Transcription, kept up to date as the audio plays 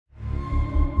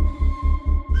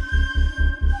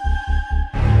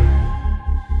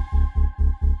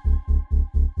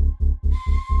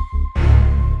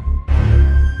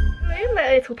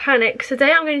Peapanic. So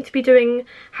today I'm going to be doing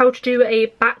how to do a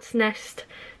bat's nest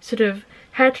sort of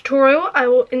hair tutorial. I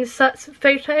will insert some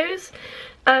photos.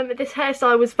 This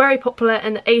hairstyle was very popular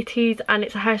in the 80s and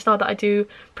it's a hairstyle that I do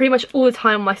pretty much all the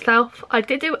time myself. I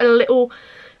did do a little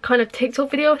kind of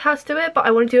TikTok video of how to do it, but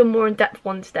I want to do a more in-depth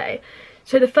one today.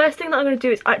 So the first thing that I'm going to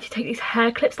do is actually take these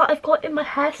hair clips that I've got in my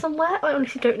hair somewhere. I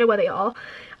honestly don't know where they are.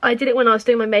 I did it when I was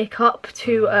doing my makeup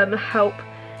to help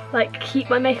like keep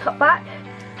my makeup back.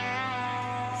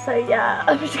 So yeah,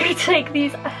 I'm just going to take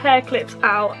these hair clips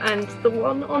out and the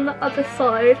one on the other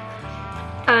side,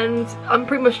 and I'm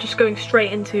pretty much just going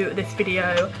straight into this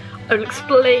video. I'll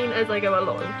explain as I go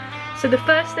along. So the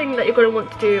first thing that you're going to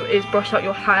want to do is brush out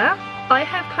your hair. I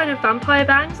have kind of vampire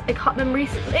bangs. I cut them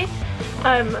recently,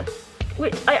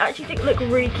 which I actually think look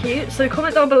really cute, so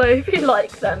comment down below if you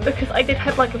like them, because I did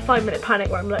have like a 5-minute panic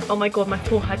where I'm like, oh my god, my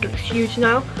forehead looks huge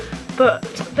now, but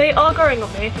they are growing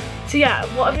on me. So yeah,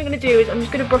 what I'm going to do is I'm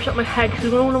just going to brush up my hair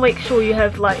because we want to make sure you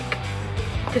have like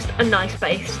just a nice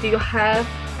base to do your hair.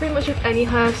 Pretty much with any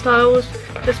hairstyles,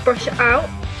 just brush it out.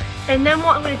 And then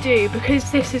what I'm going to do,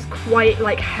 because this is quite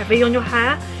like heavy on your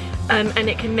hair and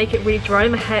it can make it really dry,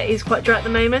 my hair is quite dry at the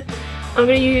moment, I'm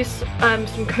going to use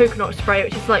some coconut spray,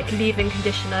 which is like leave-in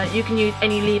conditioner. You can use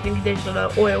any leave-in conditioner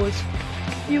oils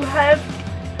you have,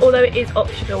 although it is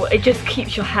optional. It just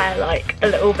keeps your hair like a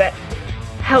little bit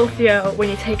healthier when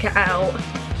you take it out.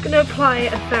 I'm going to apply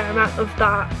a fair amount of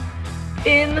that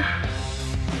in,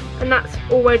 and that's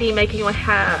already making my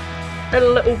hair a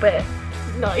little bit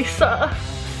nicer.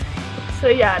 So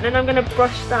yeah, and then I'm going to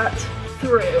brush that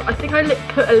through. I think I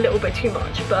put a little bit too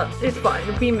much, but it's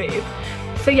fine, we move.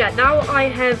 So yeah, now I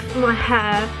have my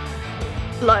hair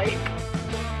like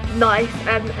nice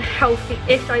and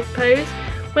healthy-ish, I suppose.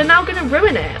 We're now going to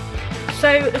ruin it.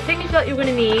 So the things that you're going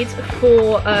to need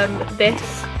for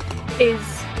this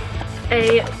is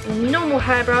a normal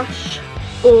hairbrush,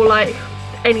 or like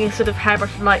any sort of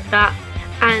hairbrush like that,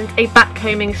 and a back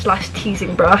combing /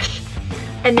 teasing brush.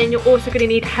 And then you're also going to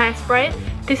need hairspray.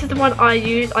 This is the one I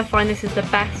use. I find this is the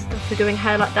best for doing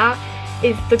hair like that.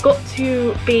 Is the Got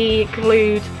To Be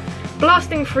Glued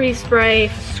Blasting Free Spray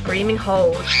for Screaming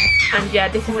Hold. And yeah,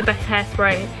 this is the best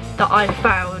hairspray that I've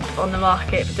found on the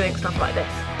market for doing stuff like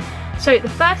this. So the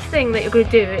first thing that you're going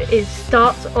to do is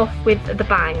start off with the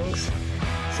bangs.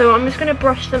 So I'm just going to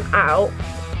brush them out,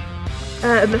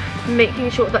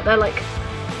 making sure that they're like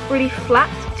really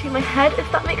flat to my head,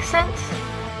 if that makes sense,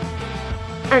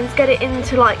 and get it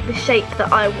into like the shape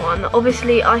that I want.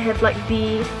 Obviously I have like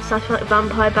V / like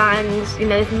vampire bangs, you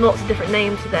know, there's lots of different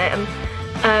names to them,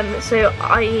 so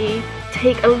I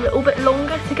take a little bit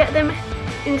longer to get them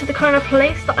into the kind of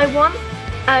place that I want.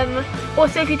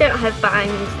 Also, if you don't have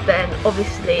bangs, then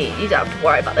obviously you don't have to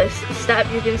worry about this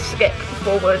step. You can skip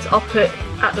forwards. I'll put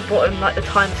at the bottom like the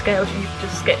time scales, you can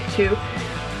just skip to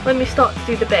when we start to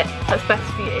do the bit that's best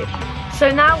for you. So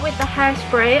now with the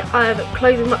hairspray, I'm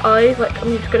closing my eyes, like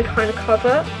I'm just going to kind of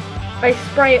cover. I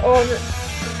spray on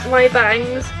my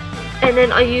bangs, and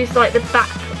then I use like the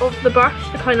back of the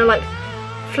brush to kind of like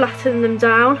flatten them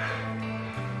down.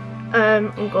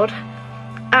 Oh god.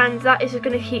 And that is just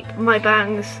going to keep my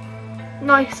bangs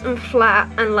nice and flat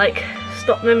and like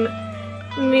stop them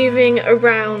moving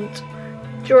around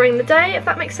during the day, if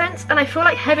that makes sense. And I feel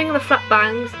like having the flat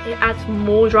bangs, it adds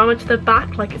more drama to the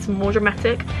back, like it's more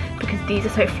dramatic because these are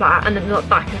so flat, and then the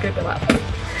back is going to be like that.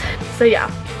 So yeah,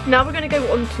 now we're going to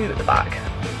go on to the back.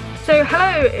 So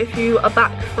hello if you are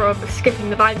back from skipping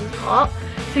the bangs part.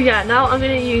 So yeah, now I'm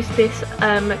going to use this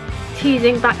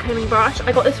teasing back combing brush.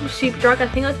 I got this from Superdrug. I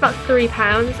think it's about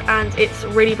 £3 and it's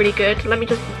really good. Let me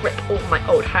just rip all my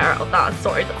old hair out of that.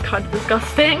 Sorry, that's kind of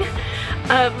disgusting.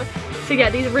 So yeah,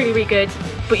 these are really good,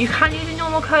 but you can use a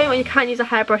normal comb or you can use a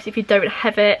hairbrush if you don't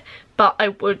have it, but I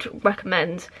would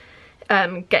recommend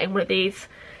getting one of these.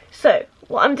 So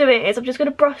what I'm doing is I'm just going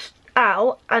to brush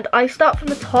out, and I start from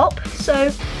the top,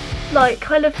 so like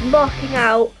kind of marking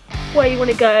out where you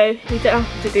want to go. You don't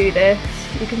have to do this,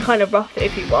 you can kind of rough it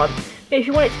if you want, but if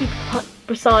you want it to be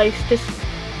precise, just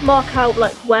mark out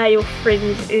like where your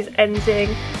fringe is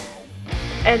ending,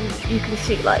 and you can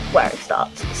see like where it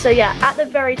starts. So yeah, at the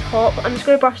very top, I'm just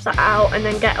going to brush that out and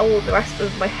then get all the rest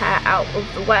of my hair out of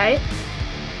the way.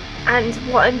 And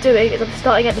what I'm doing is I'm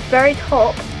starting at the very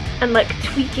top and like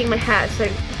tweaking my hair, so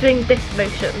doing this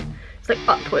motion, it's like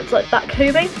upwards, like that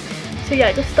combing. So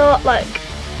yeah, just start like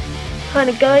kind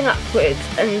of going upwards,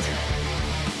 and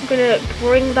I'm going to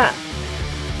bring that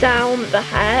down the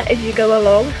hair as you go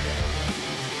along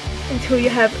until you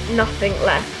have nothing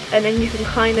left, and then you can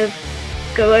kind of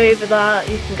go over that,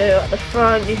 you can go at the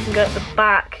front, you can go at the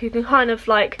back, you can kind of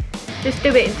like just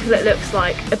do it until it looks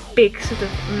like a big sort of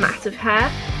mat of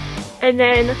hair. And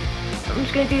then I'm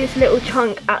just going to do this little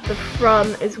chunk at the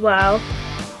front as well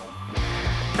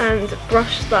and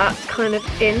brush that kind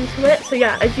of into it. So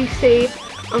yeah, as you see,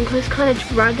 I'm just kind of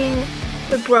dragging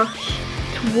the brush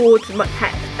towards my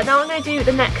head. And now I'm going to do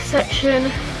the next section.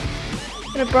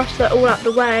 I'm going to brush that all out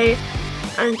the way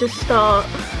and just start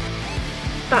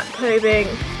back combing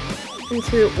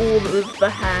until all of the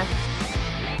hair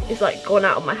is like gone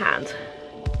out of my hand.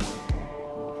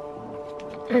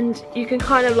 And you can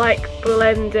kind of like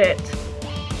blend it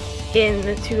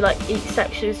into like each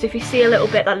section. So if you see a little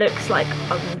bit that looks like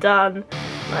undone,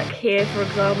 like here for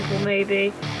example,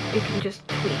 maybe you can just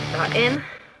tweak that in.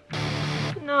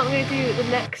 Now I'm going to do the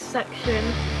next section.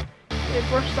 I'm going to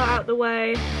brush that out the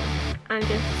way and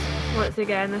just once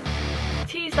again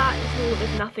tease that until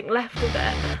there's nothing left of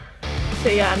it. So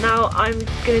yeah, now I'm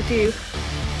going to do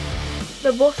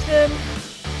the bottom.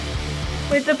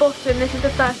 With the bottom, this is the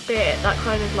first bit that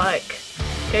kind of like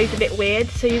goes a bit weird,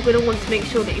 so you're going to want to make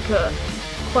sure that you put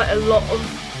quite a lot of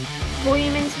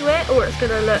volume into it, or it's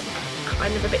going to look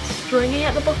kind of a bit stringy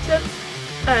at the bottom.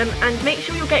 And make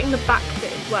sure you're getting the back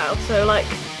bit as well, so like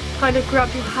kind of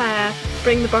grab your hair,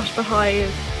 bring the brush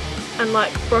behind and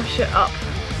like brush it up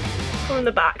from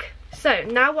the back. So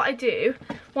now what I do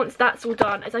once that's all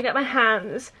done is I get my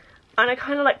hands and I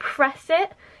kind of like press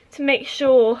it to make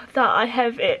sure that I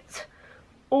have it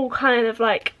all kind of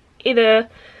like in a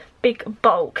big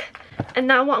bulk. And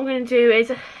now what I'm going to do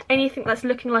is anything that's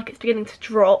looking like it's beginning to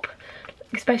drop,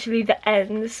 especially the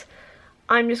ends,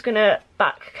 I'm just going to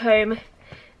back comb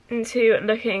into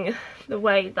looking the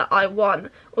way that I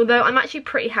want. Although I'm actually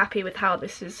pretty happy with how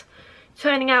this is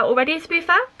turning out already, to be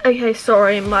fair. Okay,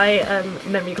 sorry, my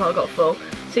memory card got full.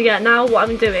 So yeah, now what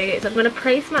I'm doing is I'm going to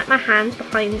place my hands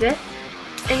behind it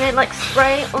and then like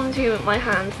spray onto my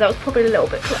hands. That was probably a little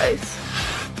bit close.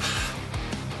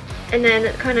 And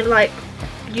then kind of like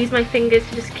use my fingers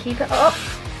to just keep it up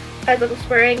as I'm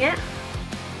spraying it.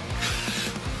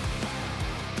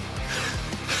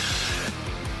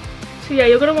 So yeah,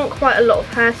 you're going to want quite a lot of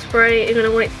hairspray. You're going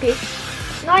to want it to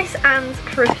be nice and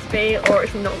crispy or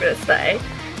it's not going to stay.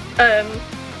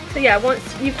 So yeah,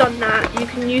 once you've done that, you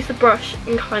can use the brush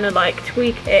and kind of like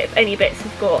tweak it if any bits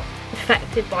have got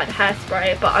affected by the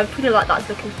hairspray, but I'm feeling like that's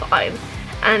looking fine.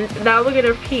 And now we're going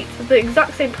to repeat the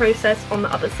exact same process on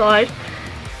the other side.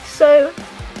 So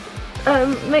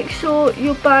make sure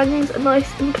your bangs are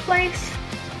nice in place,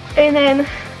 and then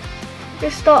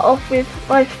just start off with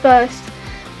my first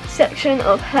section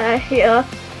of hair here,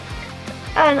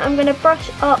 and I'm going to brush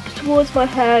up towards my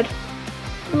head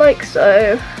like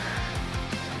so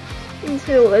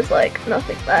until there's like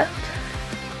nothing left,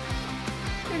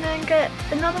 and then get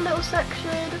another little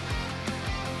section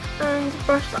and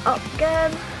brush that up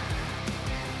again,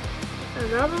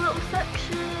 another little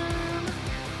section.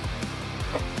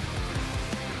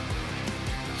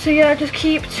 So yeah, just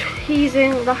keep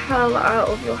teasing the hell out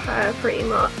of your hair pretty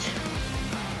much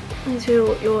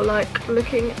until you're like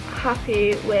looking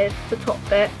happy with the top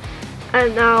bit.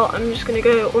 And now I'm just going to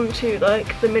go onto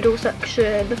like the middle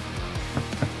section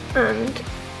and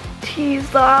tease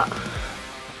that,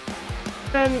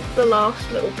 then the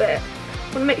last little bit.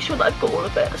 I want to make sure that I've got all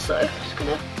of it, so I'm just going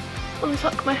to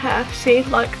untuck my hair. See,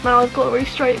 like now I've got a really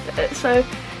straight bit, so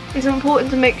it's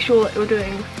important to make sure that you're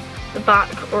doing the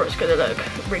back or it's going to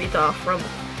look really daft from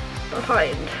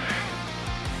behind.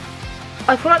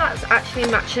 I feel like that's actually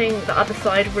matching the other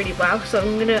side really well, so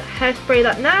I'm going to hairspray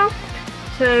that now.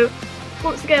 So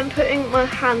once again, putting my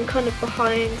hand kind of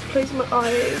behind, closing my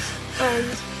eyes and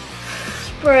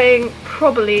spraying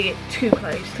probably too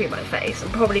close to my face. I'm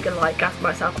probably going to like gas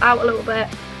myself out a little bit,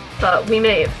 but we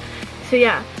move. So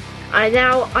yeah, I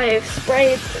have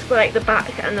sprayed like the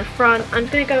back and the front. I'm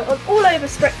going to go on all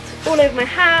over my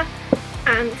hair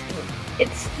and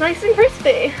it's nice and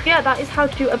crispy. Yeah, that is how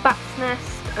to do a bat's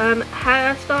nest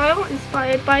hairstyle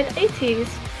inspired by the 80s.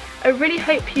 I really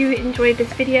hope you enjoyed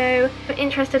this video. If you're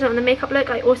interested in the makeup look,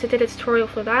 I also did a tutorial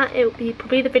for that. It will be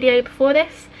probably the video before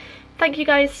this. Thank you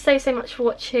guys so much for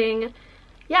watching.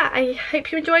 Yeah, I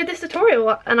hope you enjoyed this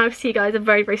tutorial and I'll see you guys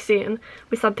very soon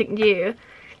with something new.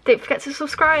 Don't forget to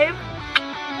subscribe.